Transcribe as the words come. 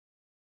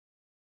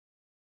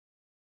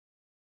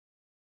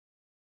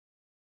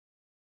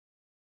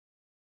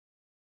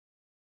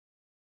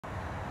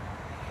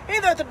Hey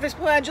there,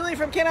 Facebook. Julie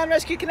from Canine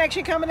Rescue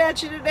Connection coming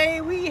at you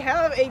today. We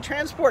have a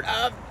transport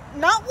of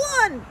not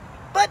one,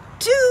 but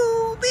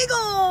two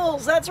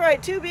beagles. That's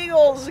right, two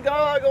beagles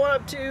going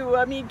up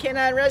to Mead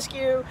Canine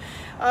Rescue.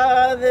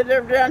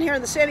 They're down here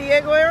in the San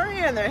Diego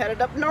area, and they're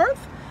headed up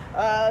north.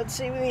 Let's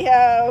see, we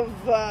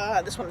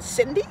have this one's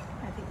Cindy.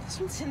 I think this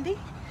one's Cindy.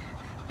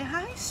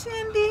 Hi,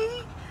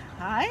 Cindy.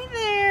 Hi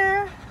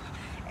there.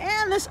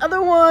 And this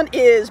other one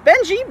is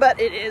Benji, but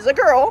it is a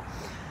girl.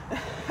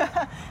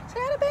 Say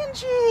hi to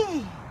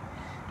Benji.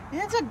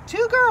 It's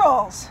two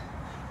girls.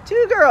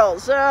 Two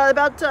girls,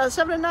 about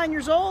 7 and 9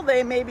 years old.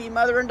 They may be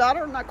mother and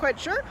daughter, I'm not quite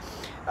sure.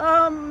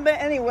 But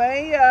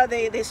anyway,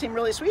 they seem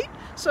really sweet.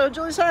 So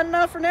Julie's signing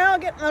off for now,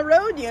 getting on the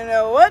road. You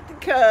know what?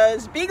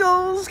 Because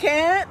beagles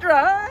can't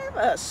drive,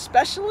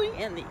 especially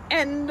in the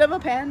end of a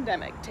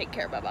pandemic. Take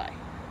care, bye-bye.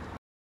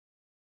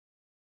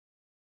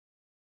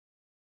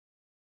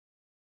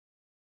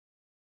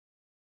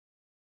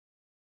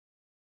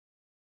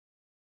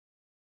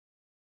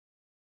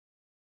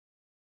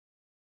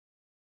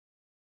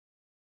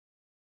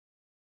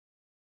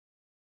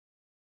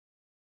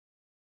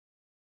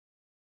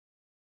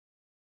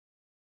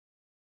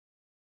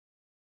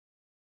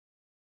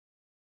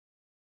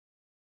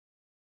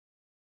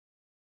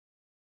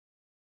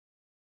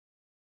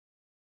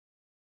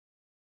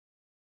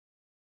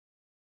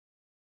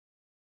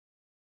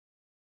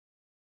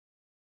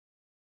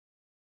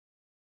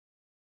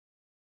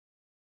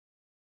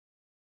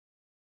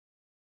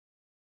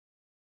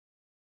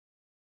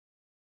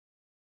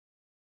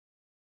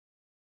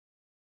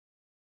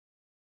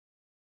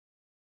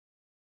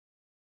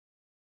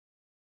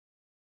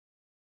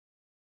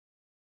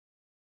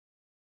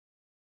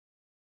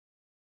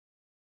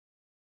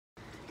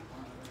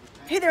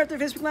 Hey there,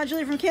 Facebook.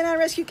 Julie from Canine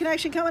Rescue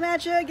Connection coming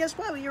at you. Guess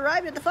what? We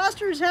arrived at the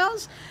Foster's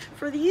house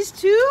for these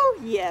two.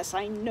 Yes,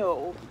 I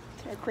know.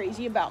 They're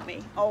crazy about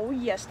me. Oh,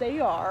 yes, they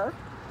are.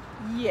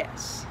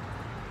 Yes.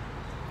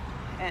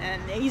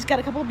 And he's got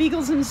a couple of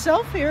beagles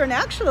himself here, and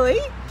actually,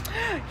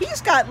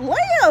 he's got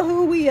Leia,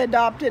 who we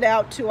adopted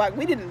out to.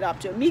 We didn't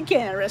adopt to. Mead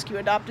Canine Rescue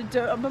adopted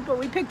to, but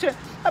we picked her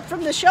up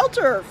from the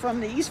shelter, from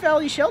the East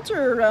Valley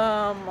shelter,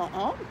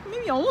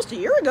 maybe almost a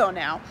year ago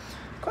now.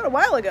 Quite a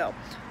while ago.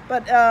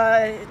 But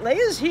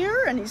Leia's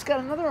here, and he's got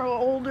another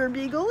older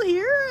beagle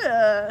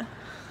here.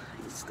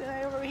 This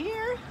guy over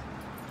here.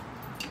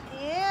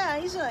 Yeah,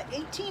 he's an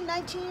 18,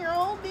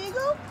 19-year-old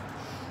beagle.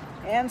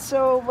 And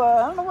so,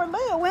 I don't know where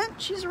Leia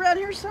went. She's around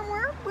here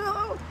somewhere.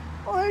 Well,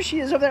 oh, there she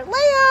is over there.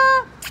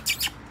 Leia!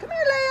 Come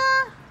here,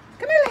 Leia!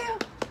 Come here,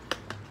 Leia!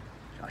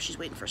 Oh, she's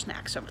waiting for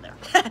snacks over there.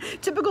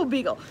 Typical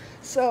beagle.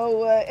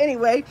 So,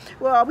 anyway,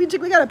 well, we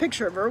got a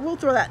picture of her. We'll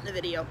throw that in the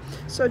video.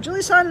 So,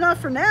 Julie's signing off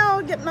for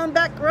now, getting on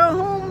back road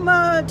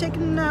home,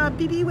 taking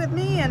BB with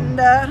me, and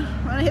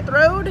gonna hit the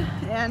road.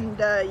 And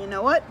you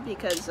know what?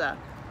 Because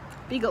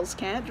beagles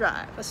can't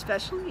drive,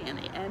 especially in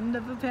the end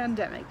of a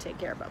pandemic. Take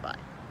care. Bye-bye.